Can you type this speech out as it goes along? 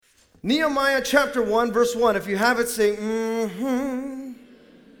Nehemiah chapter 1, verse 1. If you have it, say, mm-hmm.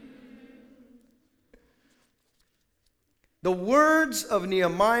 The words of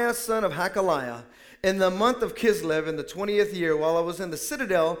Nehemiah, son of Hakaliah, in the month of Kislev, in the 20th year, while I was in the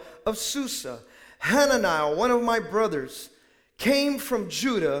citadel of Susa, Hananiah, one of my brothers, came from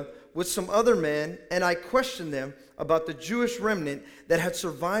Judah with some other men, and I questioned them about the Jewish remnant that had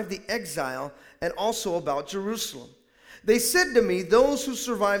survived the exile and also about Jerusalem. They said to me, those who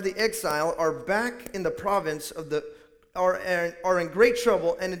survived the exile are back in the province of are in great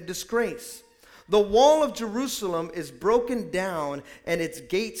trouble and in disgrace. The wall of Jerusalem is broken down, and its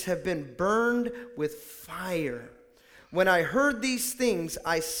gates have been burned with fire. When I heard these things,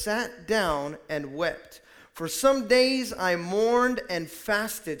 I sat down and wept. For some days I mourned and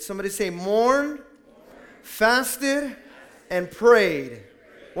fasted. Somebody say mourned, fasted, and prayed.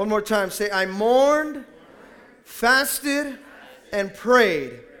 One more time, say I mourned, fasted, and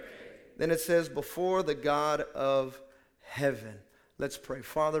prayed. Then it says, before the God of heaven. Let's pray.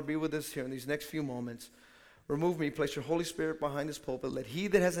 Father, be with us here in these next few moments. Remove me, place your Holy Spirit behind this pulpit. Let he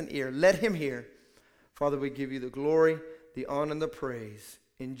that has an ear, let him hear. Father, we give you the glory, the honor, and the praise.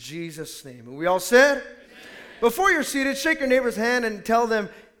 In Jesus' name. And we all said? Amen. Before you're seated, shake your neighbor's hand and tell them,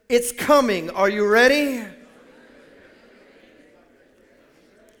 it's coming. Are you ready?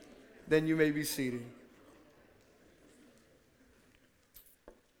 Then you may be seated.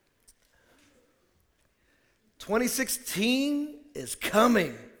 "2016 is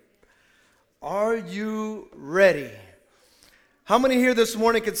coming. Are you ready?" How many here this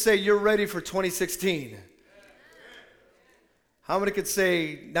morning could say you're ready for 2016? How many could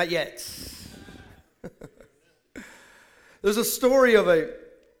say not yet? There's a story of a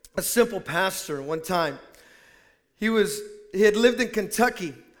simple pastor one time. He had lived in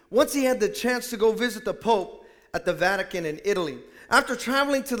Kentucky. Once he had the chance to go visit the Pope at the Vatican in Italy. After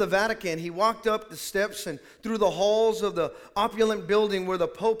traveling to the Vatican, he walked up the steps and through the halls of the opulent building where the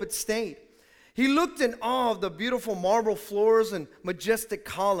Pope had stayed. He looked in awe of the beautiful marble floors and majestic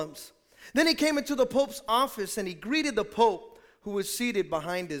columns. Then he came into the Pope's office and he greeted the Pope, who was seated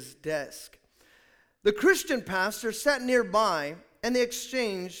behind his desk. The Christian pastor sat nearby and they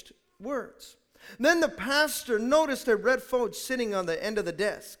exchanged words. Then the pastor noticed a red phone sitting on the end of the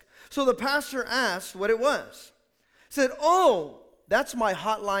desk. So the pastor asked what it was. He said, "Oh, that's my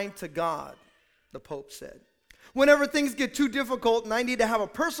hotline to God," the Pope said. "Whenever things get too difficult and I need to have a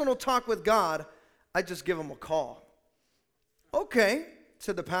personal talk with God, I just give him a call." "Okay,"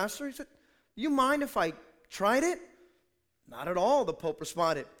 said the pastor. He said, "You mind if I tried it?" "Not at all," the Pope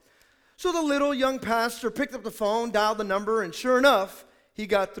responded. So the little young pastor picked up the phone, dialed the number, and sure enough, he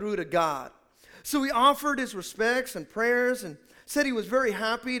got through to God. So he offered his respects and prayers and said he was very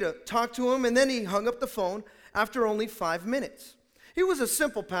happy to talk to him, and then he hung up the phone after only 5 minutes. He was a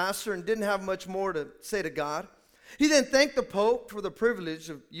simple pastor and didn't have much more to say to God. He then thanked the Pope for the privilege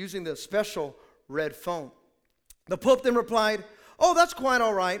of using the special red phone. The Pope then replied, "Oh, that's quite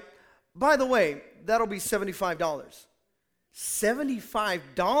all right. By the way, that'll be $75.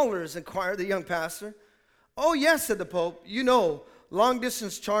 $75, inquired the young pastor. "Oh, yes," said the Pope. "You know,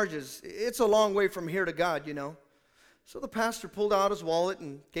 long-distance charges. It's a long way from here to God, you know." So the pastor pulled out his wallet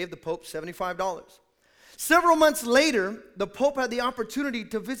and gave the Pope $75. Several months later, the Pope had the opportunity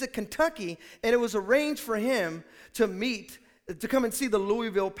to visit Kentucky, and it was arranged for him to come and see the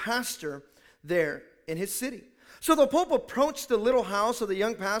Louisville pastor there in his city. So the Pope approached the little house of the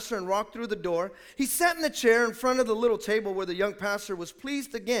young pastor and walked through the door. He sat in the chair in front of the little table where the young pastor was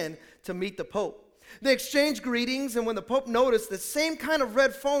pleased again to meet the Pope. They exchanged greetings, and when the Pope noticed the same kind of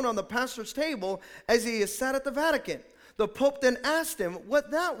red phone on the pastor's table as he sat at the Vatican, the Pope then asked him what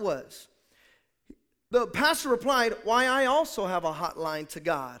that was. The pastor replied, "Why, I also have a hotline to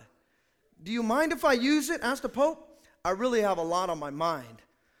God." "Do you mind if I use it?" asked the Pope. "I really have a lot on my mind."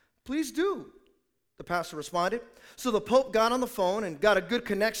 "Please do," the pastor responded. So the Pope got on the phone and got a good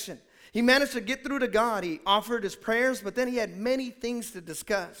connection. He managed to get through to God. He offered his prayers, but then he had many things to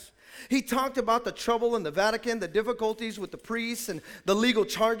discuss. He talked about the trouble in the Vatican, the difficulties with the priests, and the legal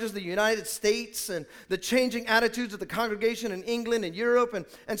charges of the United States, and the changing attitudes of the congregation in England and Europe,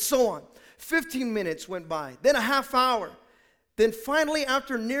 and so on. 15 minutes went by, then a half hour. Then finally,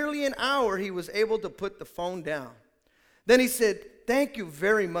 after nearly an hour, he was able to put the phone down. Then he said, "Thank you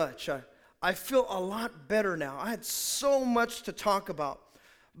very much. I feel a lot better now. I had so much to talk about.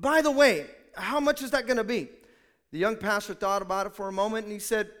 By the way, how much is that going to be?" The young pastor thought about it for a moment, and he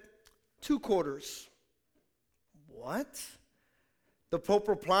said, $2. "What?" The Pope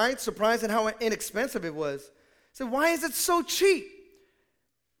replied, surprised at how inexpensive it was. He said, "Why is it so cheap?"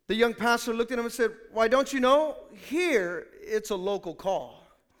 The young pastor looked at him and said, "Why, don't you know? Here, it's a local call."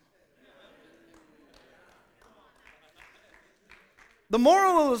 The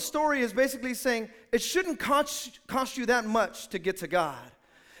moral of the story is basically saying it shouldn't cost you that much to get to God.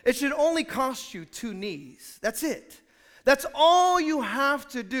 It should only cost you 2 knees. That's it. That's all you have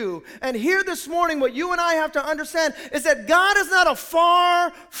to do. And here this morning, what you and I have to understand is that God is not a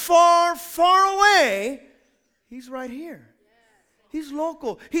far, far, far away. He's right here. He's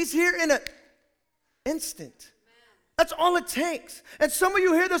local. He's here in an instant. That's all it takes. And some of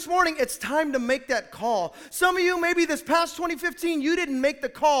you here this morning, it's time to make that call. Some of you, maybe this past 2015, you didn't make the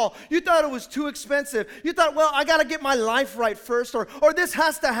call. You thought it was too expensive. You thought, well, I got to get my life right first, or this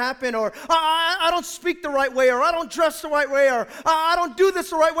has to happen, or I don't speak the right way, or I don't dress the right way, or I don't do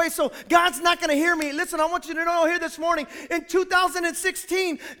this the right way, so God's not going to hear me. Listen, I want you to know here this morning, in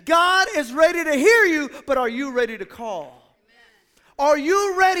 2016, God is ready to hear you, but are you ready to call? Amen. Are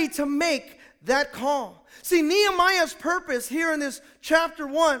you ready to make that call? See, Nehemiah's purpose here in this chapter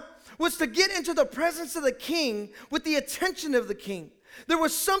 1 was to get into the presence of the king with the attention of the king. There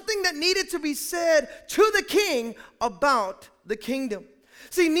was something that needed to be said to the king about the kingdom.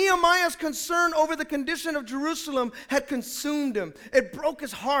 See, Nehemiah's concern over the condition of Jerusalem had consumed him. It broke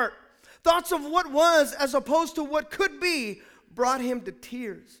his heart. Thoughts of what was as opposed to what could be brought him to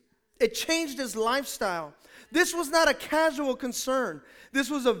tears. It changed his lifestyle. This was not a casual concern. This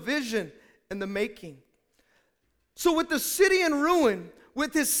was a vision in the making. So with the city in ruin,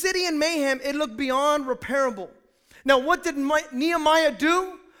 with his city in mayhem, it looked beyond repairable. Now, what did Nehemiah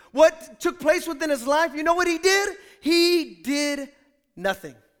do? What took place within his life? You know what he did? He did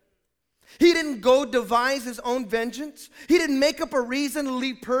nothing. He didn't go devise his own vengeance. He didn't make up a reason to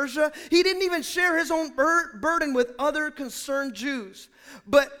leave Persia. He didn't even share his own burden with other concerned Jews.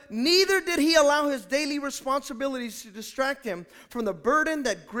 But neither did he allow his daily responsibilities to distract him from the burden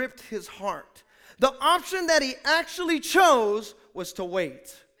that gripped his heart. The option that he actually chose was to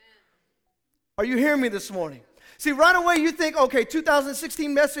wait. Are you hearing me this morning? See, right away you think, okay,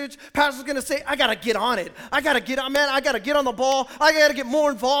 2016 message, pastor's going to say, I got to get on it. I got to get on, man, I got to get on the ball. I got to get more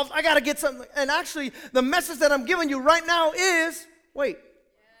involved. I got to get something. And actually, the message that I'm giving you right now is, wait.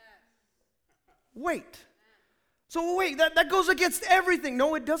 Wait. So wait, that goes against everything.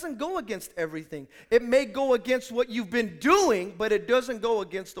 No, it doesn't go against everything. It may go against what you've been doing, but it doesn't go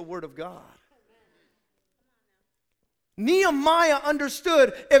against the Word of God. Nehemiah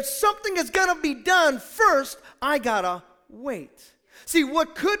understood if something is going to be done first, I got to wait. See,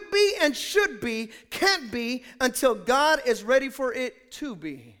 what could be and should be can't be until God is ready for it to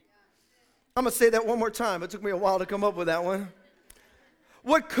be. I'm going to say that one more time. It took me a while to come up with that one.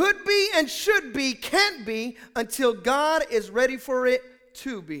 What could be and should be can't be until God is ready for it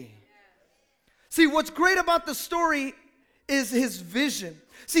to be. See, what's great about the story is his vision.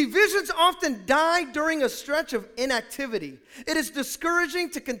 See, visions often die during a stretch of inactivity. It is discouraging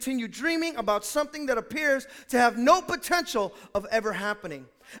to continue dreaming about something that appears to have no potential of ever happening.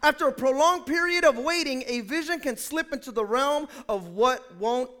 After a prolonged period of waiting, a vision can slip into the realm of what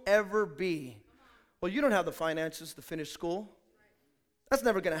won't ever be. Well, you don't have the finances to finish school. That's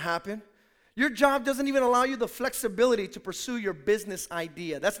never going to happen. Your job doesn't even allow you the flexibility to pursue your business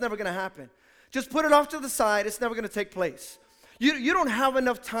idea. That's never going to happen. Just put it off to the side. It's never going to take place. You don't have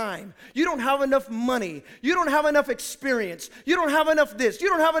enough time. You don't have enough money. You don't have enough experience. You don't have enough this. You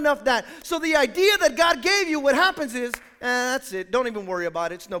don't have enough that. So the idea that God gave you, what happens is, that's it. Don't even worry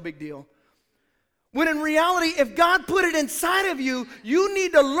about it. It's no big deal. When in reality, if God put it inside of you, you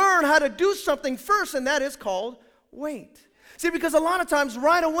need to learn how to do something first, and that is called wait. See, because a lot of times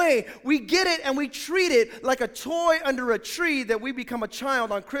right away, we get it and we treat it like a toy under a tree that we become a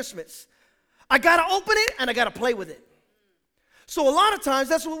child on Christmas. I got to open it and I got to play with it. So a lot of times,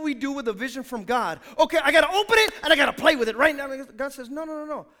 that's what we do with a vision from God. Okay, I got to open it, and I got to play with it right now. God says,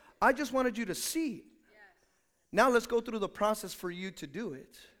 no. I just wanted you to see it. Yes. Now let's go through the process for you to do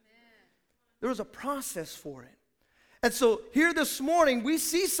it. Amen. There was a process for it. And so here this morning, we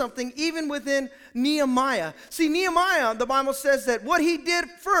see something even within Nehemiah. See, Nehemiah, the Bible says that what he did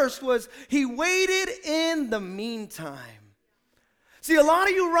first was he waited in the meantime. See, a lot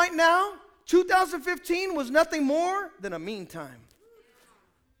of you right now, 2015 was nothing more than a meantime.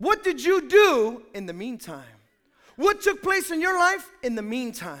 What did you do in the meantime? What took place in your life in the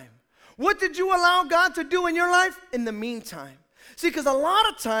meantime? What did you allow God to do in your life in the meantime? See, because a lot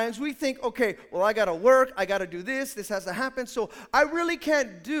of times we think, okay, well, I got to work, I got to do this has to happen, so I really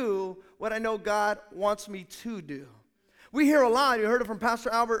can't do what I know God wants me to do. We hear a lot. You heard it from Pastor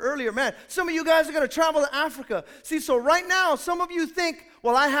Albert earlier. Man, some of you guys are going to travel to Africa. See, so right now, some of you think,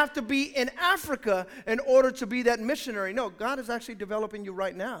 well, I have to be in Africa in order to be that missionary. No, God is actually developing you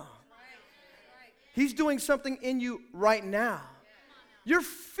right now. He's doing something in you right now. Your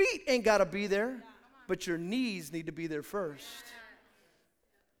feet ain't got to be there, but your knees need to be there first.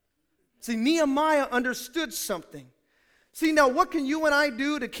 See, Nehemiah understood something. See, now what can you and I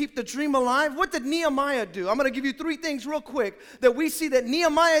do to keep the dream alive? What did Nehemiah do? I'm going to give you 3 things real quick that we see that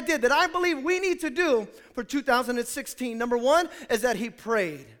Nehemiah did that I believe we need to do for 2016. Number 1 is that he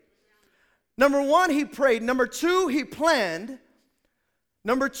prayed. Number 1, he prayed. Number 2, he planned.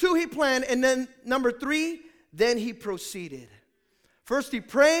 Number 2, he planned. And then number 3, then he proceeded. First he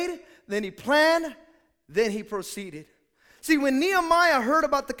prayed, then he planned, then he proceeded. See, when Nehemiah heard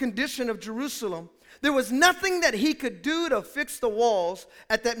about the condition of Jerusalem, there was nothing that he could do to fix the walls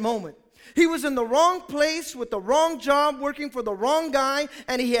at that moment. He was in the wrong place with the wrong job, working for the wrong guy,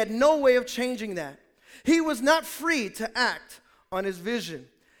 and he had no way of changing that. He was not free to act on his vision.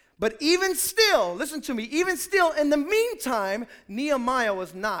 But even still, listen to me, even still, in the meantime, Nehemiah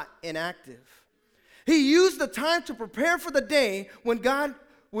was not inactive. He used the time to prepare for the day when God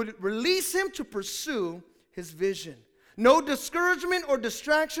would release him to pursue his vision. No discouragement or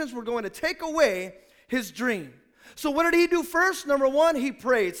distractions were going to take away his dream. So what did he do first? Number 1, he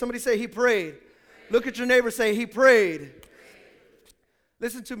prayed. Somebody say he prayed. Look at your neighbor, say he prayed.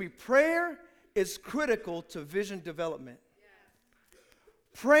 Listen to me. Prayer is critical to vision development.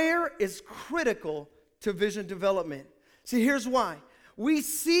 Prayer is critical to vision development. See, here's why. We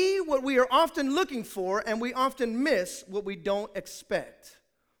see what we are often looking for, and we often miss what we don't expect.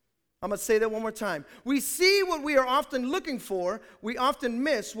 I'm going to say that one more time. We see what we are often looking for. We often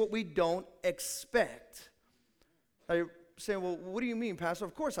miss what we don't expect. Are you saying, well, what do you mean, Pastor?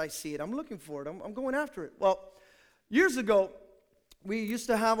 Of course I see it. I'm looking for it. I'm going after it. Well, years ago, we used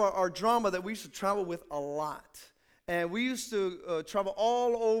to have our drama that we used to travel with a lot. And we used to travel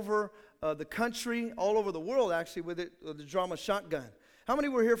all over the country, all over the world, actually, with it, the drama Shotgun. How many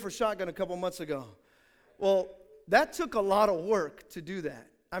were here for Shotgun a couple months ago? Well, that took a lot of work to do that.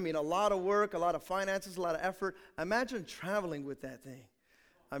 I mean, a lot of work, a lot of finances, a lot of effort. Imagine traveling with that thing.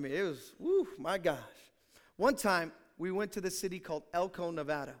 I mean, it was, whew, my gosh. One time, we went to this city called Elko,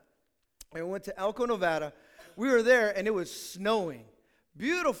 Nevada. And we went to Elko, Nevada. We were there, and it was snowing.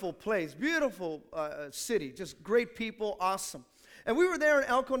 Beautiful place, beautiful city, just great people, awesome. And we were there in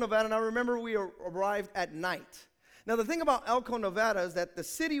Elko, Nevada, and I remember we arrived at night. Now, the thing about Elko, Nevada is that the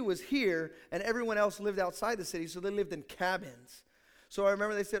city was here, and everyone else lived outside the city, so they lived in cabins. So I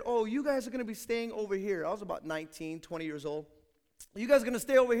remember they said, oh, you guys are going to be staying over here. I was about 19, 20 years old. You guys are going to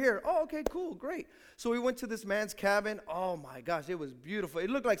stay over here. Oh, okay, cool, great. So we went to this man's cabin. Oh, my gosh, it was beautiful. It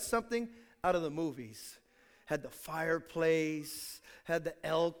looked like something out of the movies. Had the fireplace, had the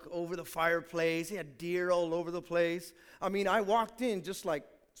elk over the fireplace. He had deer all over the place. I mean, I walked in just like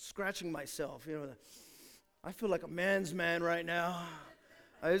scratching myself. You know, I feel like a man's man right now.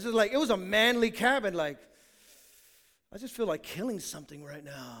 It was just like, it was a manly cabin, like, I just feel like killing something right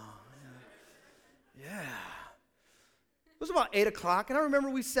now. Yeah. It was about 8 o'clock, and I remember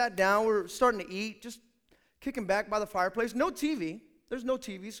we sat down. We were starting to eat, just kicking back by the fireplace. No TV. There's no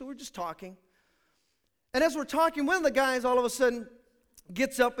TV, so we're just talking. And as we're talking, one of the guys all of a sudden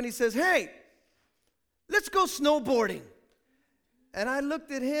gets up and he says, hey, let's go snowboarding. And I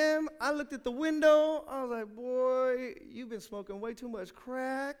looked at him. I looked at the window. I was like, boy, you've been smoking way too much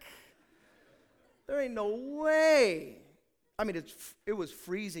crack. There ain't no way. I mean, it was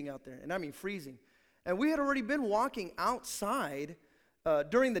freezing out there, and I mean freezing. And we had already been walking outside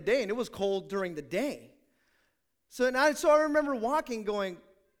during the day, and it was cold during the day. So I remember walking going,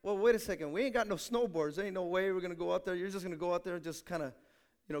 well, wait a second. We ain't got no snowboards. There ain't no way we're going to go out there. You're just going to go out there and just kind of,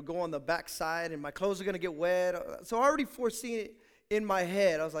 go on the backside, and my clothes are going to get wet. So I already foreseen it in my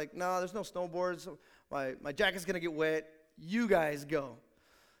head. I was like, no, there's no snowboards. My jacket's going to get wet. You guys go.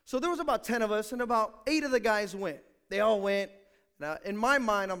 So there was about 10 of us, and about 8 of the guys went. They all went. Now, in my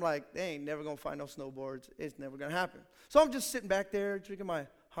mind, I'm like, they ain't never going to find no snowboards. It's never going to happen. So I'm just sitting back there, drinking my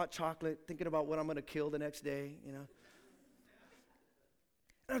hot chocolate, thinking about what I'm going to kill the next day, And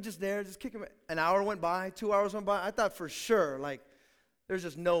I'm just there, just kicking. An hour went by, 2 hours went by. I thought for sure, like, there's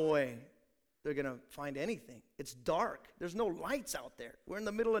just no way they're going to find anything. It's dark. There's no lights out there. We're in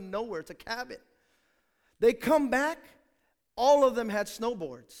the middle of nowhere. It's a cabin. They come back. All of them had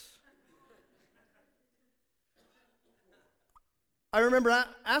snowboards. I remember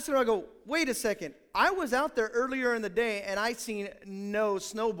asking them, I go, wait a second. I was out there earlier in the day, and I seen no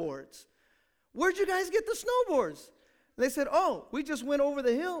snowboards. Where'd you guys get the snowboards? They said, oh, we just went over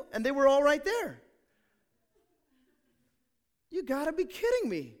the hill, and they were all right there. You got to be kidding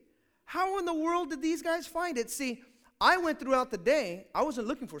me. How in the world did these guys find it? See, I went throughout the day. I wasn't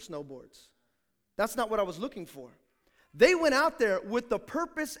looking for snowboards. That's not what I was looking for. They went out there with the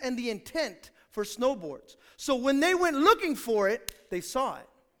purpose and the intent for snowboards. So when they went looking for it, they saw it.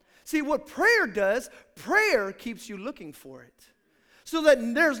 See, what prayer does, prayer keeps you looking for it. so that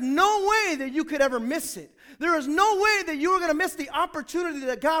there's no way that you could ever miss it. There is no way that you are going to miss the opportunity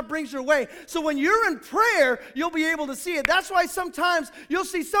that God brings your way. So when you're in prayer, you'll be able to see it. That's why sometimes you'll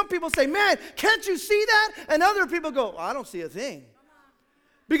see some people say, man, can't you see that? And other people go, I don't see a thing.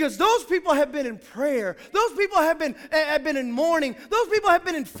 Because those people have been in prayer. Those people have been in mourning. Those people have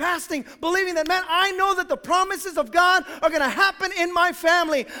been in fasting, believing that, man, I know that the promises of God are going to happen in my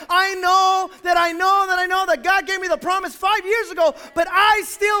family. I know that God gave me the promise 5 years ago, but I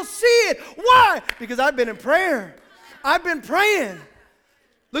still see it. Why? Because I've been in prayer. I've been praying.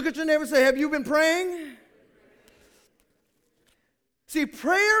 Look at your neighbor and say, have you been praying? See,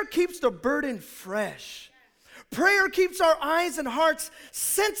 prayer keeps the burden fresh. Prayer keeps our eyes and hearts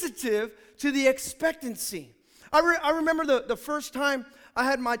sensitive to the expectancy. I remember the first time I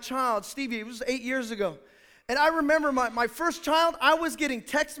had my child, Stevie. It was 8 years ago. And I remember my first child, I was getting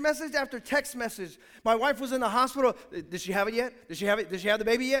text message after text message. My wife was in the hospital. Did she have it yet? Did she have it? Did she have the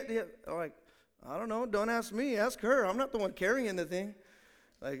baby yet? I'm like, I don't know. Don't ask me. Ask her. I'm not the one carrying the thing.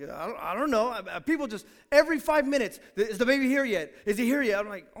 Like, I don't know. People just, every 5 minutes, is the baby here yet? Is he here yet? I'm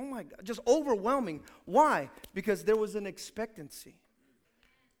like, oh my God, just overwhelming. Why? Because there was an expectancy.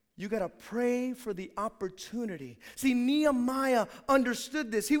 You got to pray for the opportunity. See, Nehemiah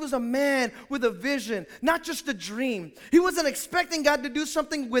understood this. He was a man with a vision, not just a dream. He wasn't expecting God to do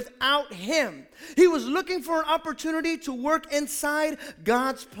something without him. He was looking for an opportunity to work inside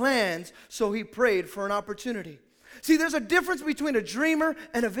God's plans, so he prayed for an opportunity. See, there's a difference between a dreamer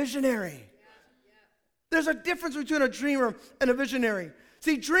and a visionary. There's a difference between a dreamer and a visionary.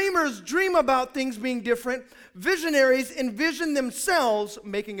 See, dreamers dream about things being different. Visionaries envision themselves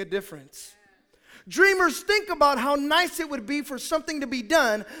making a difference. Dreamers think about how nice it would be for something to be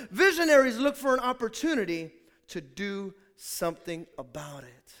done. Visionaries look for an opportunity to do something about it.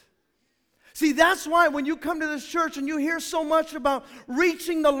 See, that's why when you come to this church and you hear so much about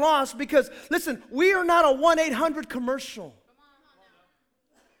reaching the lost, because, listen, we are not a 1-800 commercial.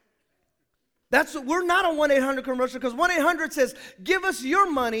 We're not a 1-800 commercial, because 1-800 says, give us your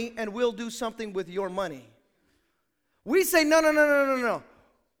money and we'll do something with your money. We say, no.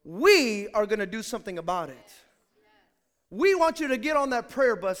 We are going to do something about it. We want you to get on that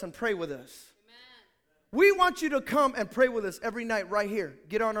prayer bus and pray with us. We want you to come and pray with us every night right here.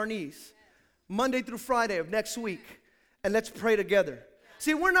 Get on our knees. Monday through Friday of next week, and let's pray together.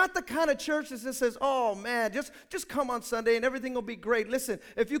 See, we're not the kind of church that just says, oh man, just come on Sunday and everything will be great. Listen,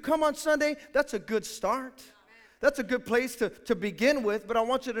 if you come on Sunday, that's a good start. That's a good place to begin with, but I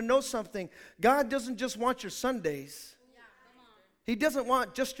want you to know something. God doesn't just want your Sundays. He doesn't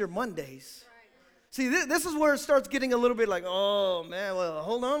want just your Mondays. See, this is where it starts getting a little bit like, oh man, well,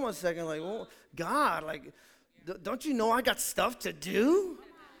 hold on one second. Like, well, God, like, don't you know I got stuff to do?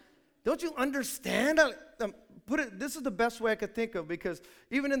 Don't you understand? This is the best way I could think of, because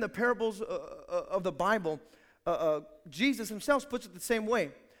even in the parables of the Bible, Jesus himself puts it the same way.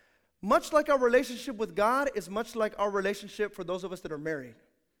 Much like our relationship with God is much like our relationship for those of us that are married.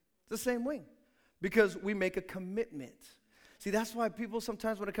 It's the same way, because we make a commitment. See, that's why people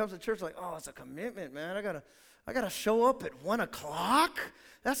sometimes when it comes to church are like, oh, it's a commitment, man. I gotta show up at 1 o'clock?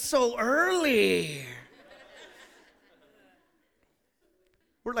 That's so early.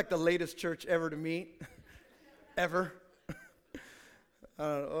 We're like the latest church ever to meet. Ever.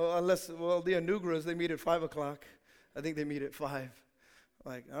 Unless the Anugras, they meet at 5 o'clock. I think they meet at 5.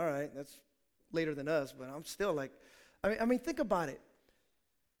 Like, all right, that's later than us, but I'm still like, I mean, think about it.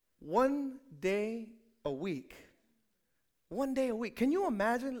 1 day a week. 1 day a week. Can you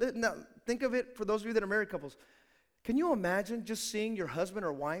imagine? Now, think of it for those of you that are married couples. Can you imagine just seeing your husband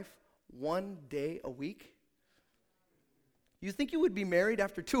or wife 1 day a week? You think you would be married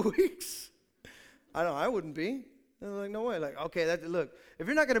after 2 weeks? I know, I wouldn't be. I'm like, no way. Like, okay, look, if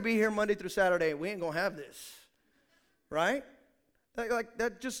you're not going to be here Monday through Saturday, we ain't going to have this. Right? Like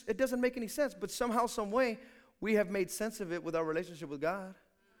that just, it doesn't make any sense. But somehow, some way, we have made sense of it with our relationship with God.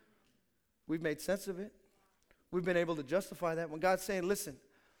 We've made sense of it. We've been able to justify that. When God's saying, listen,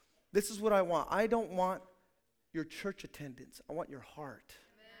 this is what I want. I don't want your church attendance. I want your heart.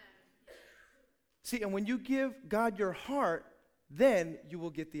 Amen. See, and when you give God your heart, then you will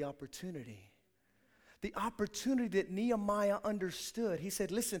get the opportunity. The opportunity that Nehemiah understood. He said,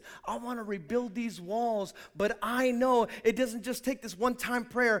 listen, I want to rebuild these walls, but I know it doesn't just take this one-time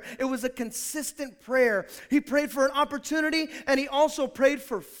prayer. It was a consistent prayer. He prayed for an opportunity, and he also prayed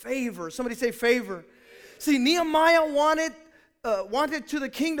for favor. Somebody say favor. See, Nehemiah wanted to the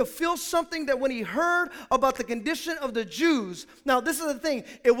king to feel something that when he heard about the condition of the Jews. Now, this is the thing.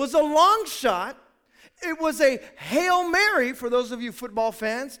 It was a long shot. It was a Hail Mary for those of you football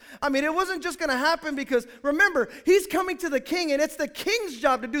fans. I mean, it wasn't just going to happen because, remember, he's coming to the king, and it's the king's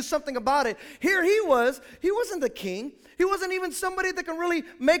job to do something about it. Here he wasn't the king. He wasn't even somebody that can really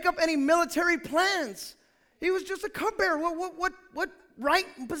make up any military plans. He was just a cupbearer. What right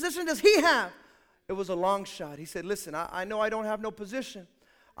and position does he have? It was a long shot. He said, listen, I know I don't have no position.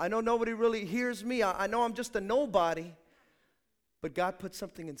 I know nobody really hears me. I know I'm just a nobody. But God put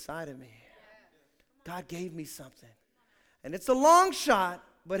something inside of me. God gave me something. And it's a long shot,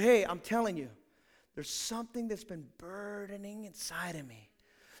 but hey, I'm telling you, there's something that's been burdening inside of me.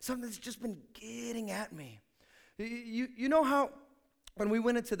 Something that's just been getting at me. You know how when we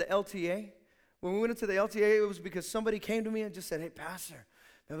went into the LTA, it was because somebody came to me and just said, hey, Pastor,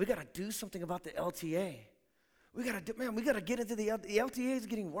 man, we got to do something about the LTA. We got to get into the LTA is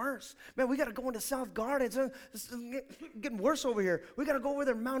getting worse. Man, we got to go into South Garden. It's getting worse over here. We got to go over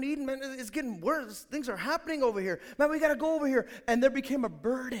there, Mount Eden, man, it's getting worse. Things are happening over here. Man, we got to go over here. And there became a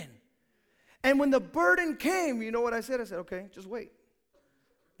burden. And when the burden came, you know what I said? I said, okay, just wait.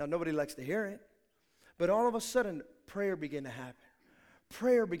 Now, nobody likes to hear it. But all of a sudden, prayer began to happen.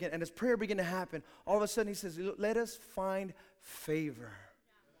 And as prayer began to happen, all of a sudden he says, let us find favor.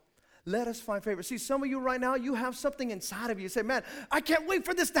 Let us find favor. See, some of you right now, you have something inside of you. You say, man, I can't wait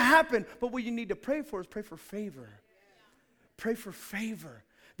for this to happen. But what you need to pray for is pray for favor. Pray for favor.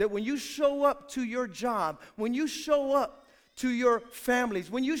 That when you show up to your job, when you show up to your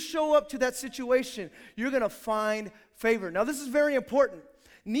families, when you show up to that situation, you're going to find favor. Now, this is very important.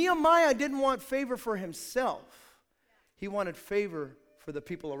 Nehemiah didn't want favor for himself. He wanted favor for the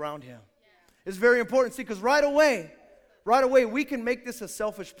people around him. It's very important, see, because right away, we can make this a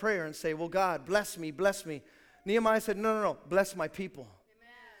selfish prayer and say, well, God, bless me, bless me. Nehemiah said, no, bless my people. Amen.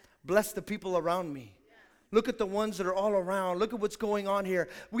 Bless the people around me. Yeah. Look at the ones that are all around. Look at what's going on here.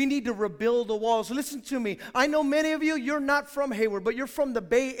 We need to rebuild the walls. Listen to me. I know many of you, you're not from Hayward, but you're from the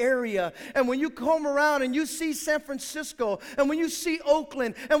Bay Area. And when you come around and you see San Francisco, and when you see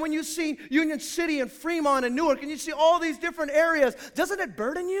Oakland, and when you see Union City and Fremont and Newark, and you see all these different areas, doesn't it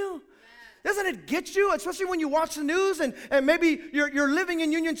burden you? Doesn't it get you? Especially when you watch the news and maybe you're living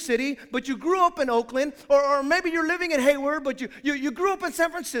in Union City, but you grew up in Oakland, or maybe you're living in Hayward, but you grew up in San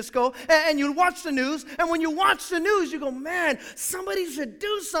Francisco, and you watch the news, and when you watch the news, you go, man, somebody should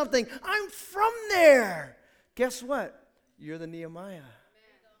do something. I'm from there. Guess what? You're the Nehemiah.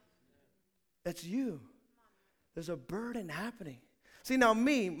 That's you. There's a burden happening. See, now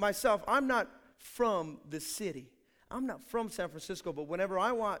myself, I'm not from the city. I'm not from San Francisco, but whenever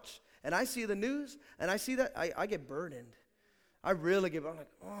I watch and I see the news, and I see that, I get burdened. I really I'm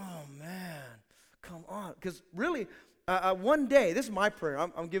like, oh, man, come on. Because really, one day, this is my prayer.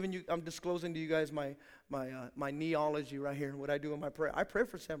 I'm disclosing to you guys my neology right here, what I do in my prayer. I pray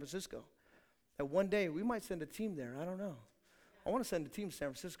for San Francisco. That one day, we might send a team there. I don't know. I want to send a team to San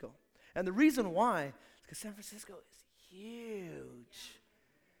Francisco. And the reason why is because San Francisco is huge.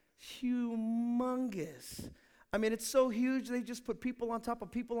 Humongous. I mean, it's so huge, they just put people on top of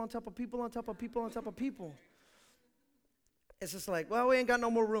people on top of people on top of people on top of people. It's just like, well, we ain't got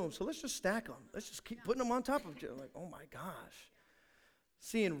no more room, so let's just stack them. Let's just keep putting them on top of each other. Like, oh my gosh.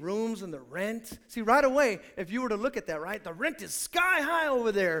 Seeing rooms and the rent. See, right away, if you were to look at that, right, the rent is sky high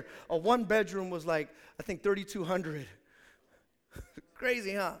over there. A one bedroom was like, I think, $3,200.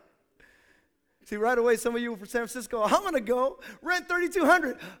 Crazy, huh? See, right away, some of you from San Francisco, I'm going to go, rent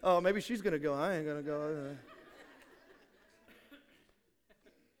 $3,200. Oh, maybe she's going to go. I ain't going to go.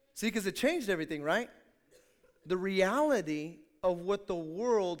 See, because it changed everything, right? The reality of what the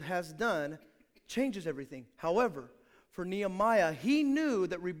world has done changes everything. However, for Nehemiah, he knew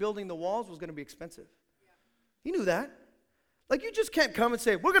that rebuilding the walls was going to be expensive. Yeah. He knew that. Like, you just can't come and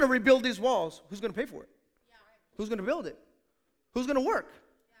say, we're going to rebuild these walls. Who's going to pay for it? Yeah, right. Who's going to build it? Who's going to work?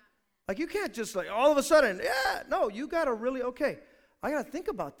 Yeah. Like, you can't just like all of a sudden, no, you got to really, I got to think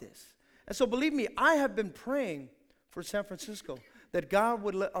about this. And so believe me, I have been praying for San Francisco, that God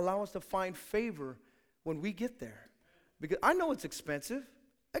would allow us to find favor when we get there. Because I know it's expensive.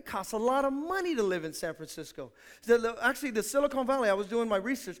 It costs a lot of money to live in San Francisco. Actually, the Silicon Valley, I was doing my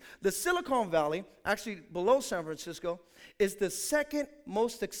research. The Silicon Valley, actually below San Francisco, is the second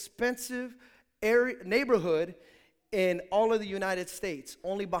most expensive neighborhood in all of the United States,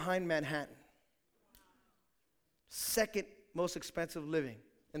 only behind Manhattan. Second most expensive living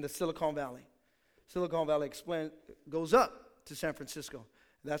in the Silicon Valley. Silicon Valley goes up to San Francisco.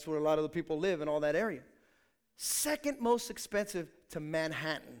 That's where a lot of the people live in all that area. Second most expensive to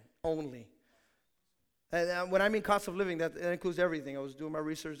Manhattan only. And when I mean cost of living, that includes everything. I was doing my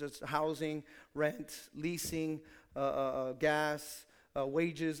research. That's housing, rent, leasing, gas,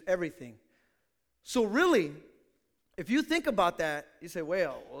 wages, everything. So really, if you think about that, you say,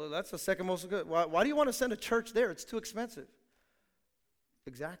 well, that's the second most good. Why do you want to send a church there? It's too expensive.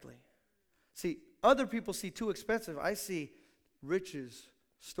 Exactly. See, other people see too expensive. I see riches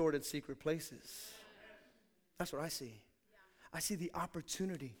stored in secret places. That's what I see. I see the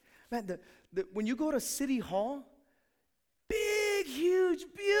opportunity. Man, when you go to City Hall, big, huge,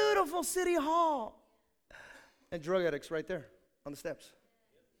 beautiful City Hall, and drug addicts right there on the steps.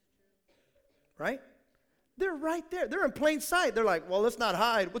 Right? They're right there. They're in plain sight. They're like, well, let's not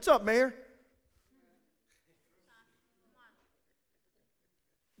hide. What's up, Mayor?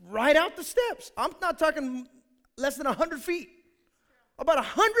 Right out the steps. I'm not talking less than 100 feet. About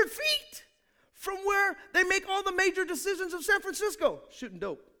 100 feet from where they make all the major decisions of San Francisco. Shooting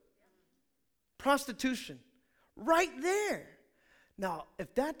dope. Prostitution. Right there. Now,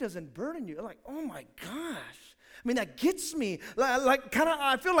 if that doesn't burden you, like, oh my gosh. I mean, that gets me. Like kind of,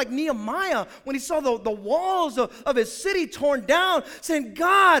 I feel like Nehemiah when he saw the walls of his city torn down, saying,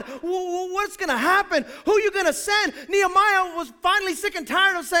 God, what's going to happen? Who are you going to send? Nehemiah was finally sick and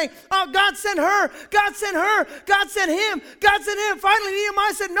tired of saying, oh, God sent her. God sent her. God sent him. God sent him. Finally,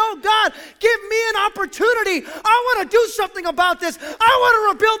 Nehemiah said, no, God, give me an opportunity. I want to do something about this. I want to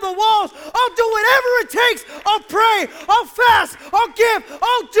rebuild the walls. I'll do whatever it takes. I'll pray. I'll fast. I'll give.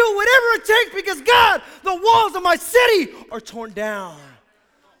 I'll do whatever it takes because, God, the walls of my city are torn down.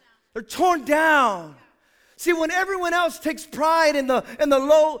 They're torn down. See, when everyone else takes pride in the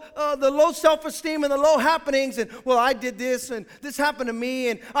low self-esteem and the low happenings, and well, I did this and this happened to me,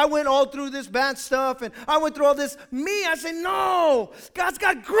 and I went all through this bad stuff, and I went through all this. Me, I say, no, God's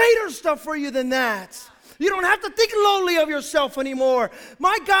got greater stuff for you than that. You don't have to think lowly of yourself anymore.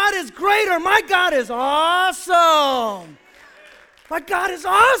 My God is greater. My God is awesome. My God is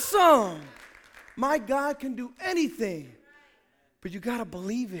awesome. My God can do anything, but you got to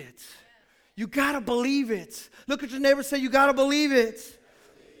believe it. You got to believe it. Look at your neighbor and say, you got to believe it.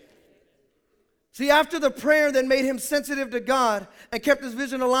 See, after the prayer that made him sensitive to God and kept his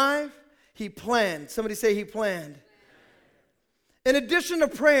vision alive, he planned. Somebody say he planned. In addition to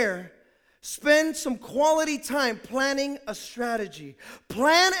prayer, spend some quality time planning a strategy.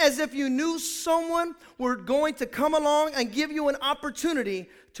 Plan as if you knew someone were going to come along and give you an opportunity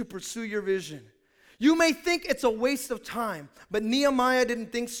to pursue your vision. You may think it's a waste of time, but Nehemiah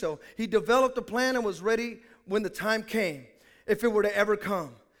didn't think so. He developed a plan and was ready when the time came, if it were to ever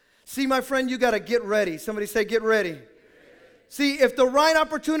come. See, my friend, you got to get ready. Somebody say, get ready. See, if the right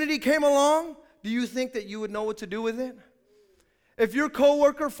opportunity came along, do you think that you would know what to do with it? If your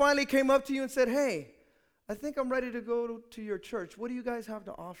coworker finally came up to you and said, hey, I think I'm ready to go to your church. What do you guys have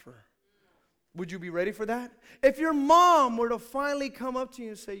to offer? Would you be ready for that? If your mom were to finally come up to you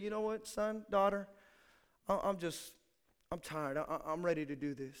and say, you know what, son, daughter, I'm tired. I'm ready to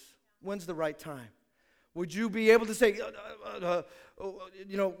do this. When's the right time? Would you be able to say, well,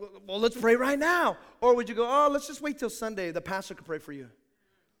 let's pray right now? Or would you go, oh, let's just wait till Sunday. The pastor could pray for you.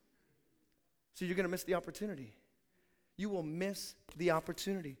 So you're going to miss the opportunity. You will miss the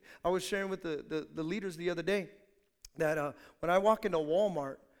opportunity. I was sharing with the leaders the other day that when I walk into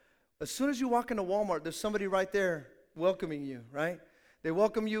Walmart, as soon as you walk into Walmart, there's somebody right there welcoming you, right? They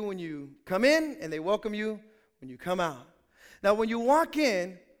welcome you when you come in, and they welcome you when you come out. Now, when you walk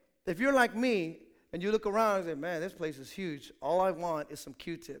in, if you're like me, and you look around and say, man, this place is huge. All I want is some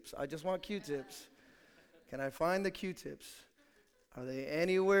Q-tips. I just want Q-tips. Can I find the Q-tips? Are they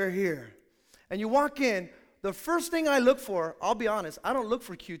anywhere here? And you walk in, the first thing I look for, I'll be honest, I don't look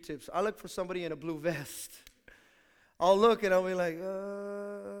for Q-tips. I look for somebody in a blue vest. I'll look and I'll be like,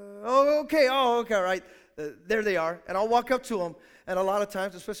 okay, all right. There they are. And I'll walk up to them. And a lot of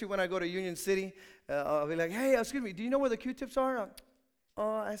times, especially when I go to Union City, I'll be like, hey, excuse me, do you know where the Q-tips are?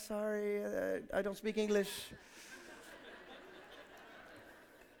 Oh, I'm sorry, I don't speak English.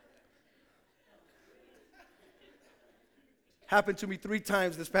 Happened to me 3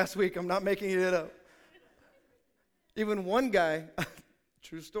 times this past week. I'm not making it up. Even one guy,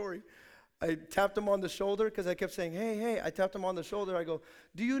 true story, I tapped him on the shoulder because I kept saying, hey. I tapped him on the shoulder. I go,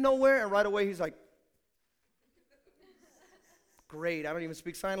 do you know where? And right away he's like, great, I don't even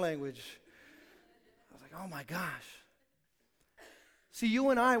speak sign language. I was like, oh my gosh. See, you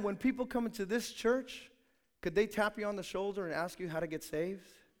and I, when people come into this church, could they tap you on the shoulder and ask you how to get saved?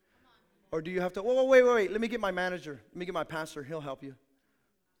 Or do you have to, wait, let me get my manager. Let me get my pastor. He'll help you.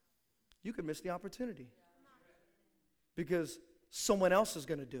 You could miss the opportunity because someone else is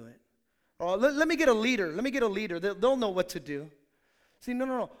going to do it. Or let me get a leader. They'll know what to do. See,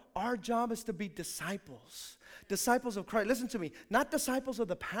 no. Our job is to be disciples. Disciples of Christ. Listen to me. Not disciples of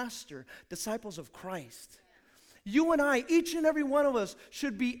the pastor, disciples of Christ. You and I, each and every one of us,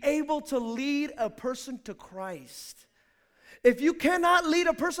 should be able to lead a person to Christ. If you cannot lead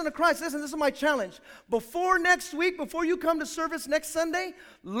a person to Christ, listen, this is my challenge. Before next week, before you come to service next Sunday,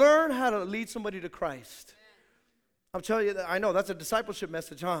 learn how to lead somebody to Christ. I'm telling you, I know that's a discipleship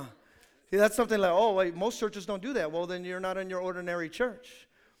message, huh? See, that's something like, oh, wait, most churches don't do that. Well, then you're not in your ordinary church.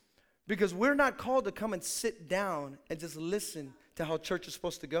 Because we're not called to come and sit down and just listen to how church is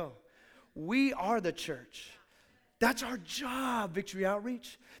supposed to go. We are the church. That's our job, Victory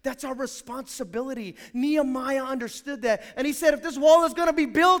Outreach. That's our responsibility. Nehemiah understood that. And he said, if this wall is going to be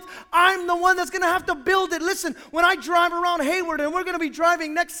built, I'm the one that's going to have to build it. Listen, when I drive around Hayward, and we're going to be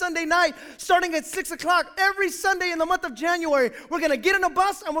driving next Sunday night, starting at 6 o'clock, every Sunday in the month of January, we're going to get in a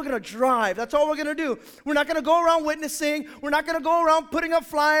bus and we're going to drive. That's all we're going to do. We're not going to go around witnessing. We're not going to go around putting up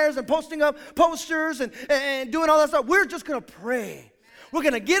flyers and posting up posters and doing all that stuff. We're just going to pray. We're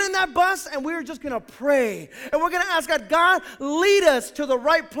going to get in that bus and we're just going to pray. And we're going to ask God, God, lead us to the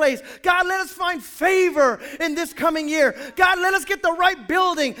right place. God, let us find favor in this coming year. God, let us get the right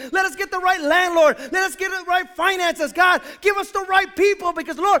building. Let us get the right landlord. Let us get the right finances. God, give us the right people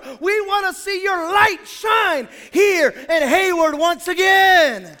because, Lord, we want to see your light shine here in Hayward once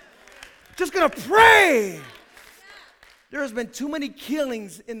again. Just going to pray. There has been too many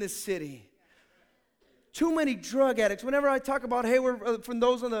killings in this city. Too many drug addicts. Whenever I talk about Hayward, from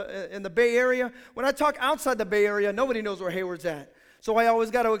those in the Bay Area, when I talk outside the Bay Area, nobody knows where Hayward's at. So I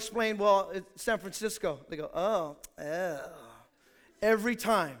always got to explain, well, it's San Francisco. They go, oh. Every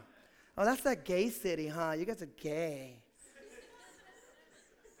time. Oh, that's that gay city, huh? You guys are gay.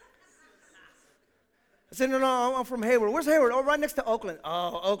 I said, no, I'm from Hayward. Where's Hayward? Oh, right next to Oakland.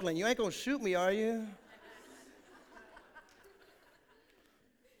 Oh, Oakland. You ain't going to shoot me, are you?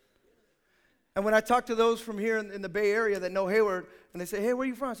 And when I talk to those from here in the Bay Area that know Hayward, and they say, hey, where are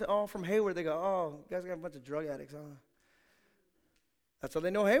you from? I say, oh, I'm from Hayward. They go, oh, you guys got a bunch of drug addicts, huh? That's how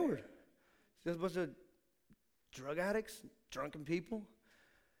they know Hayward. There's a bunch of drug addicts, drunken people.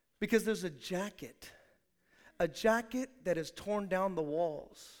 Because there's a jacket that has torn down the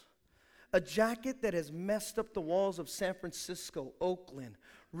walls. A jacket that has messed up the walls of San Francisco, Oakland,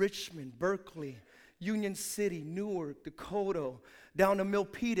 Richmond, Berkeley, Union City, Newark, Dakota, down to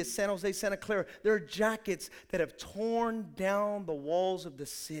Milpitas, San Jose, Santa Clara. There are jackets that have torn down the walls of the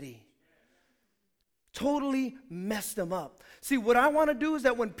city. Totally messed them up. See, what I want to do is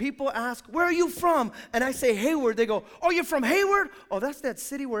that when people ask, where are you from? And I say Hayward, they go, oh, you're from Hayward? Oh, that's that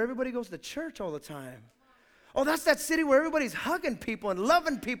city where everybody goes to church all the time. Oh, that's that city where everybody's hugging people and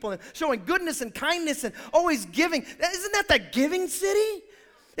loving people and showing goodness and kindness and always giving. Isn't that the giving city?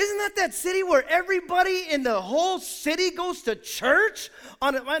 Isn't that city where everybody in the whole city goes to church?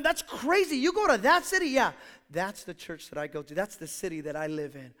 That's crazy. You go to that city? Yeah, that's the church that I go to. That's the city that I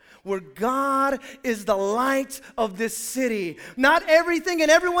live in, where God is the light of this city. Not everything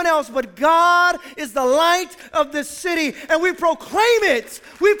and everyone else, but God is the light of this city. And we proclaim it.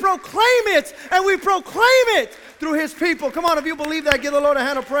 We proclaim it. And we proclaim it through his people. Come on, if you believe that, give the Lord a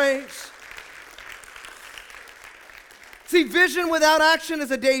hand of praise. See, vision without action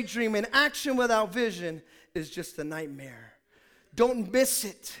is a daydream, and action without vision is just a nightmare. Don't miss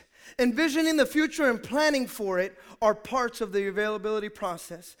it. Envisioning the future and planning for it are parts of the availability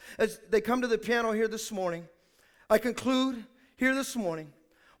process. As they come to the piano here this morning, I conclude here this morning.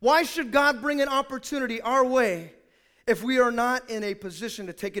 Why should God bring an opportunity our way if we are not in a position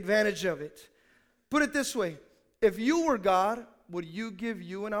to take advantage of it? Put it this way. If you were God, would you give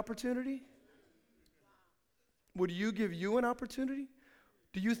you an opportunity? Would you give you an opportunity?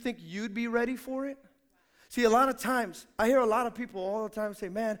 Do you think you'd be ready for it? See, a lot of times, I hear a lot of people all the time say,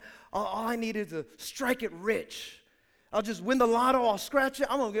 man, all I need is to strike it rich. I'll just win the lotto, I'll scratch it,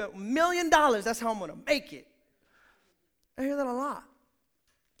 I'm going to get $1 million. That's how I'm going to make it. I hear that a lot.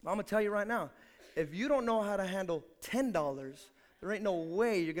 I'm going to tell you right now, if you don't know how to handle $10, there ain't no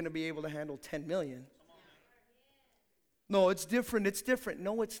way you're going to be able to handle $10 million. No, it's different.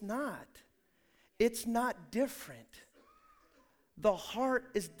 No, it's not. It's not different. The heart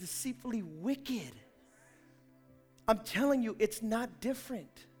is deceitfully wicked. I'm telling you, it's not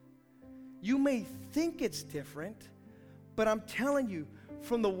different. You may think it's different, but I'm telling you,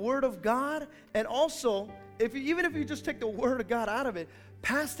 from the Word of God, and also, even if you just take the Word of God out of it,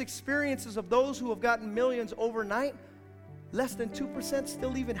 past experiences of those who have gotten millions overnight, less than 2%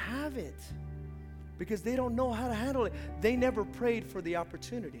 still even have it because they don't know how to handle it. They never prayed for the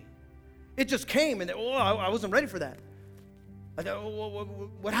opportunity. It just came, and I wasn't ready for that. I thought,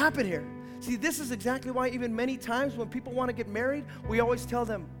 what happened here? See, this is exactly why even many times when people want to get married, we always tell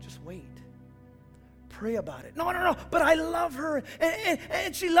them, just wait. pray about it. No, but I love her,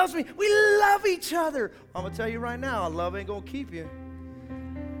 and she loves me. We love each other. I'm going to tell you right now, love ain't going to keep you.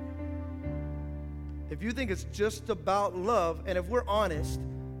 If you think it's just about love, and if we're honest,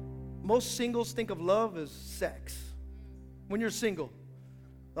 most singles think of love as sex. When you're single,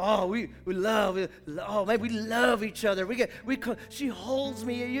 oh, we love, oh man, we love each other. She holds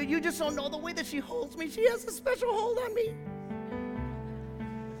me. You just don't know the way that she holds me. She has a special hold on me.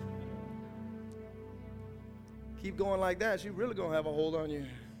 Keep going like that, she really gonna have a hold on you.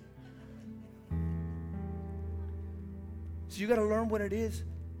 So you gotta learn what it is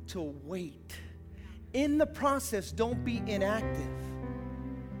to wait. In the process, don't be inactive.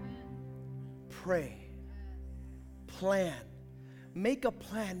 Pray. Plan. Make a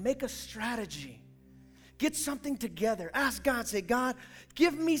plan. Make a strategy. Get something together. Ask God, say, God,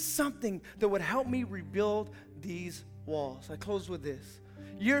 give me something that would help me rebuild these walls. I close with this.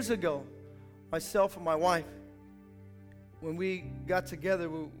 Years ago, myself and my wife, when we got together,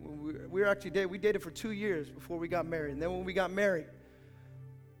 we were actually dating. We dated for 2 years before we got married. And then when we got married,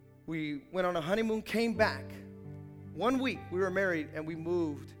 we went on a honeymoon, came back. 1 week we were married, and we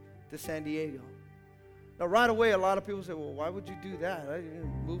moved to San Diego. Now, right away, a lot of people say, well, why would you do that?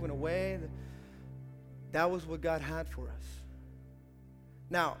 Moving away. That was what God had for us.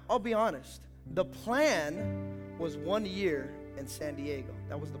 Now, I'll be honest. The plan was 1 year in San Diego.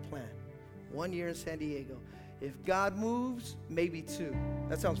 That was the plan. 1 year in San Diego. If God moves, maybe 2.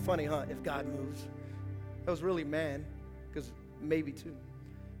 That sounds funny, huh? If God moves. That was really man, because maybe 2.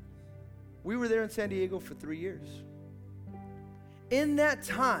 We were there in San Diego for 3 years. In that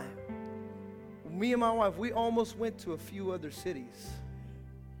time, me and my wife, we almost went to a few other cities.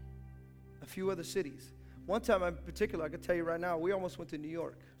 A few other cities. One time in particular, I can tell you right now, we almost went to New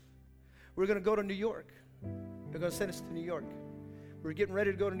York. We were going to go to New York. They're going to send us to New York. We were getting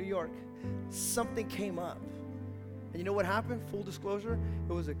ready to go to New York. Something came up. And you know what happened? Full disclosure,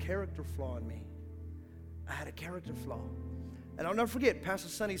 it was a character flaw in me. I had a character flaw. And I'll never forget, Pastor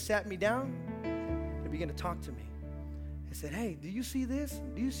Sonny sat me down and began to talk to me. He said, hey, do you see this?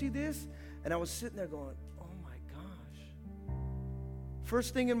 Do you see this? And I was sitting there going, oh my gosh.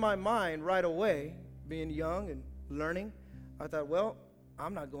 First thing in my mind right away, being young and learning, I thought, well,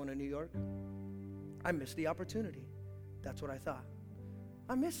 I'm not going to New York. I missed the opportunity. That's what I thought.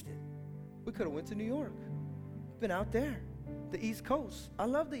 I missed it. We could have went to New York. Been out there, the East Coast. I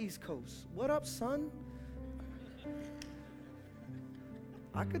love the East Coast. What up, son?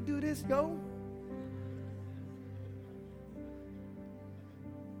 I could do this, yo.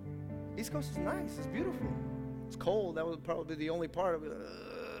 East Coast is nice. It's beautiful. It's cold. That was probably the only part of it.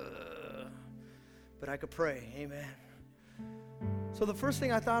 But I could pray. Amen. So the first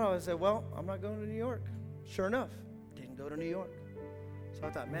thing I thought of, I said, well, I'm not going to New York. Sure enough, didn't go to New York. So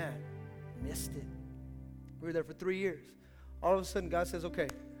I thought, man, missed it. We were there for 3 years. All of a sudden, God says, okay,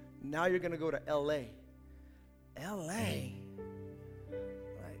 now you're going to go to L.A. L.A.?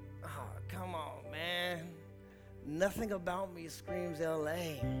 Like, oh, come on, man. Nothing about me screams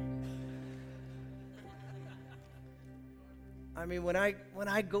L.A. I mean, when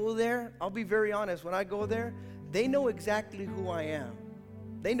I go there, I'll be very honest. When I go there, they know exactly who I am.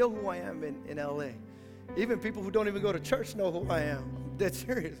 They know who I am in L.A. Even people who don't even go to church know who I am. I'm dead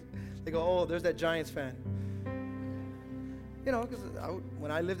serious. They go, oh, there's that Giants fan. You know, because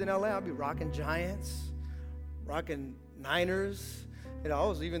when I lived in L.A., I'd be rocking Giants, rocking Niners. You know, I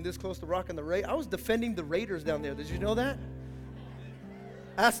was even this close to rocking the Raiders. I was defending the Raiders down there. Did you know that?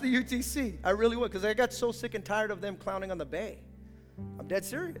 Ask the UTC. I really would, because I got so sick and tired of them clowning on the Bay. I'm dead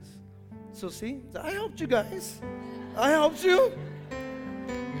serious. So see, I helped you guys. I helped you.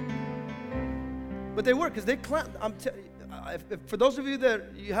 But they were, because they clown. For those of you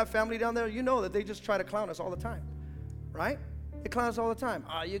that you have family down there, you know that they just try to clown us all the time, right? They clown us all the time.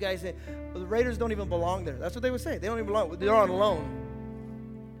 Oh, you guys, well, the Raiders don't even belong there. That's what they would say. They don't even belong. They're on loan.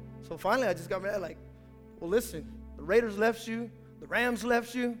 So finally, I just got mad. Like, well, listen, the Raiders left you. The Rams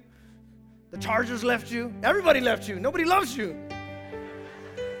left you. The Chargers left you. Everybody left you. Nobody loves you.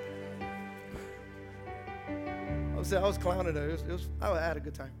 I was clowning her. I had a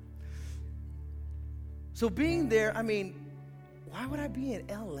good time. So being there, I mean, why would I be in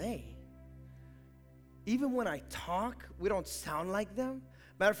L.A.? Even when I talk, we don't sound like them.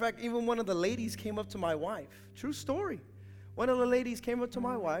 Matter of fact, even one of the ladies came up to my wife. True story. One of the ladies came up to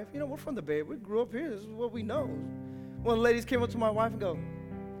my wife. You know, we're from the Bay. We grew up here. This is what we know. One of the ladies came up to my wife and go,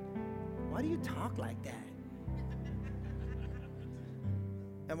 why do you talk like that?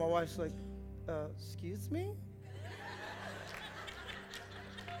 And my wife's like, excuse me?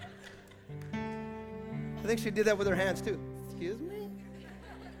 I think she did that with her hands too. Excuse me?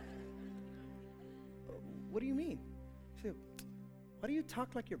 what do you mean? She said, why do you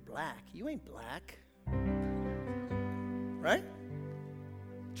talk like you're black? You ain't black. Right?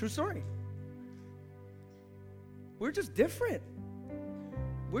 True story. We're just different.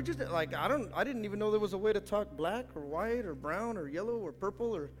 We're just like, I didn't even know there was a way to talk black or white or brown or yellow or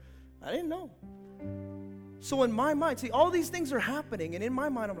purple, or I didn't know. So in my mind, see, all these things are happening, and in my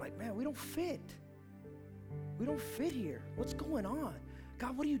mind, I'm like, man, we don't fit. We don't fit here. What's going on?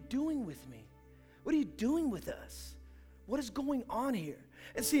 God, what are you doing with me? What are you doing with us? What is going on here?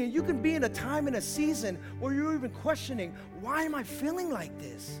 And see, you can be in a time and a season where you're even questioning, why am I feeling like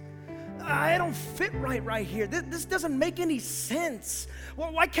this? I don't fit right here. This doesn't make any sense.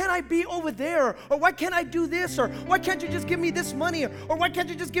 Well, why can't I be over there? Or why can't I do this? Or why can't you just give me this money? Or why can't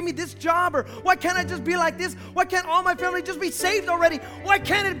you just give me this job? Or why can't I just be like this? Why can't all my family just be saved already? Why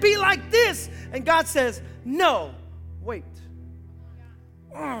can't it be like this? And God says, no, wait.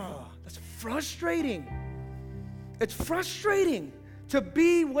 Oh, that's frustrating. It's frustrating to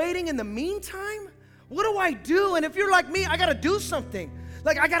be waiting in the meantime. What do I do? And if you're like me, I got to do something.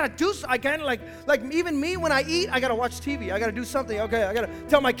 Like, I got to do, I can't, like even me, when I eat, I got to watch TV. I got to do something. Okay, I got to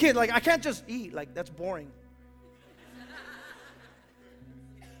tell my kid, like, I can't just eat. Like, that's boring.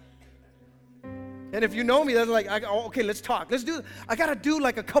 And if you know me, that's like, okay, let's talk. I got to do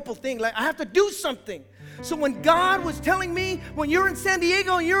like a couple things. Like, I have to do something. So when God was telling me, when you're in San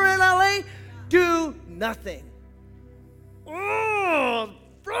Diego and you're in LA, do nothing. Oh,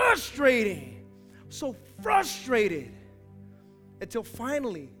 frustrating. So frustrated. Until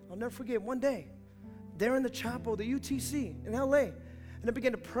finally, I'll never forget, one day, there in the chapel, the UTC in LA, and I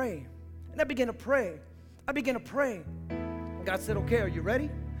began to pray. And I began to pray. And God said, okay, are you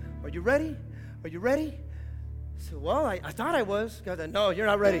ready? Are you ready? Are you ready? I said, well, I thought I was. God said, no, you're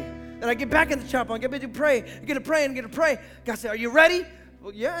not ready. Then I get back in the chapel, I get to pray. I get to pray. God said, are you ready?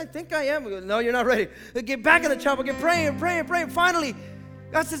 Well, yeah, I think I am. He goes, no, you're not ready. I get back in the chapel, get praying. Finally,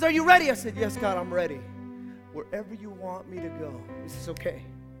 God says, are you ready? I said, yes, God, I'm ready. Wherever you want me to go. He says, okay,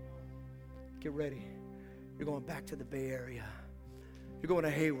 get ready. You're going back to the Bay Area. You're going to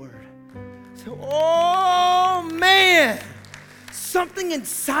Hayward. So, oh, man. Something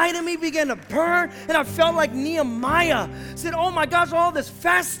inside of me began to burn, and I felt like Nehemiah. Said, oh my gosh, all this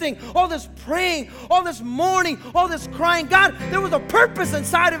fasting, all this praying, all this mourning, all this crying. God, there was a purpose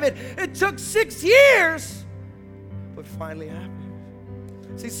inside of it. It took 6 years, but finally happened.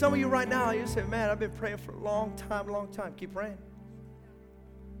 See, some of you right now, you say, man, I've been praying for a long time. Keep praying.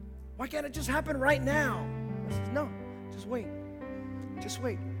 Why can't it just happen right now? I said, no, just wait.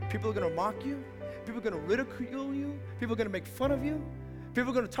 People are going to mock you. People are going to ridicule you. People are going to make fun of you. People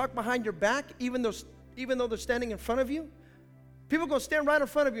are going to talk behind your back, even though they're standing in front of you. People are going to stand right in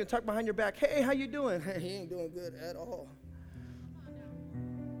front of you and talk behind your back. Hey, how you doing? He ain't doing good at all.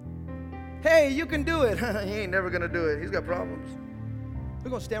 Hey, you can do it. He ain't never going to do it. He's got problems. They're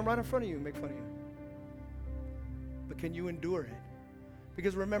going to stand right in front of you and make fun of you. But can you endure it?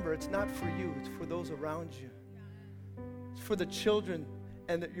 Because remember, it's not for you. It's for those around you. It's for the children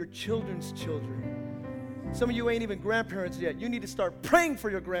and your children's children. Some of you ain't even grandparents yet. You need to start praying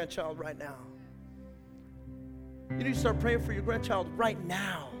for your grandchild right now. You need to start praying for your grandchild right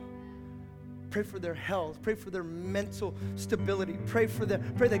now. Pray for their health. Pray for their mental stability. Pray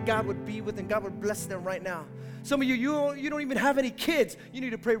that God would be with them. God would bless them right now. Some of you don't even have any kids. You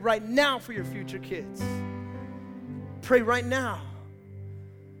need to pray right now for your future kids. Pray right now.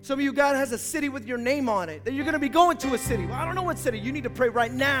 Some of you, God has a city with your name on it, that you're going to be going to a city. Well, I don't know what city. You need to pray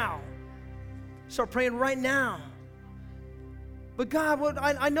right now. Start praying right now. But God,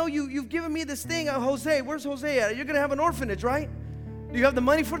 I know you've given me this thing. Jose, where's Jose at? You're going to have an orphanage, right? Do you have the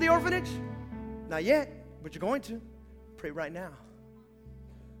money for the orphanage? Not yet, but you're going to. Pray right now.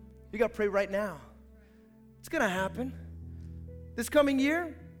 You got to pray right now. It's going to happen. This coming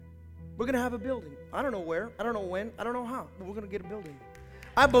year, we're going to have a building. I don't know where. I don't know when. I don't know how. But we're going to get a building.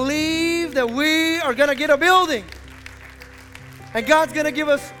 I believe that we are going to get a building. And God's going to give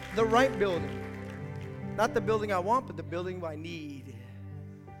us the right building. Not the building I want, but the building I need.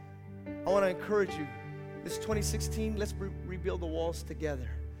 I want to encourage you. This 2016, let's rebuild the walls together.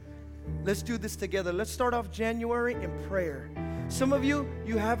 Let's do this together. Let's start off January in prayer. Some of you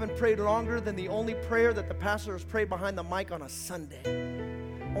haven't prayed longer than the only prayer that the pastor has prayed behind the mic on a Sunday.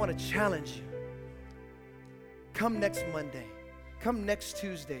 I want to challenge you. Come next Monday. Come next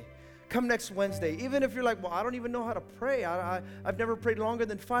Tuesday. Come next Wednesday. Even if you're like, well, I don't even know how to pray. I've never prayed longer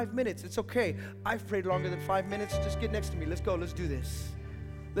than 5 minutes. It's okay. I've prayed longer than 5 minutes. Just get next to me. Let's go. Let's do this.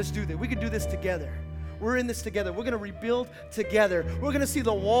 Let's do this. We can do this together. we're in this together. We're going to rebuild together. We're going to see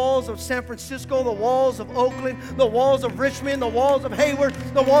the walls of San Francisco, the walls of Oakland, the walls of Richmond, the walls of Hayward,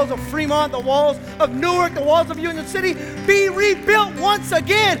 the walls of Fremont, the walls of Newark, the walls of Union City be rebuilt once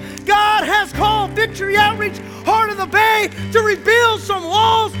again. God has called Victory Outreach, Heart of the Bay, to rebuild some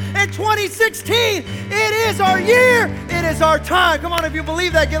walls in 2016. It is our year. It is our time. Come on, if you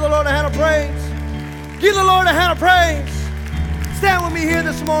believe that, give the Lord a hand of praise. Give the Lord a hand of praise. Stand with me here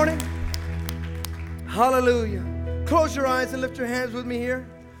this morning. Hallelujah. Close your eyes and lift your hands with me here.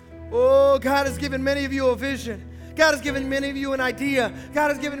 Oh, God has given many of you a vision. God has given many of you an idea. God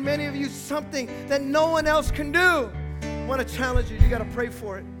has given many of you something that no one else can do. I want to challenge you. You got to pray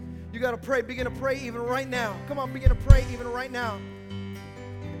for it. You got to pray. Begin to pray even right now. Come on, begin to pray even right now.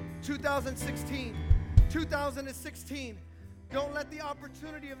 2016. 2016. Don't let the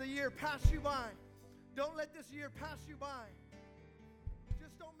opportunity of the year pass you by. Don't let this year pass you by.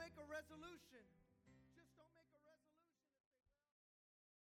 Just don't make a resolution.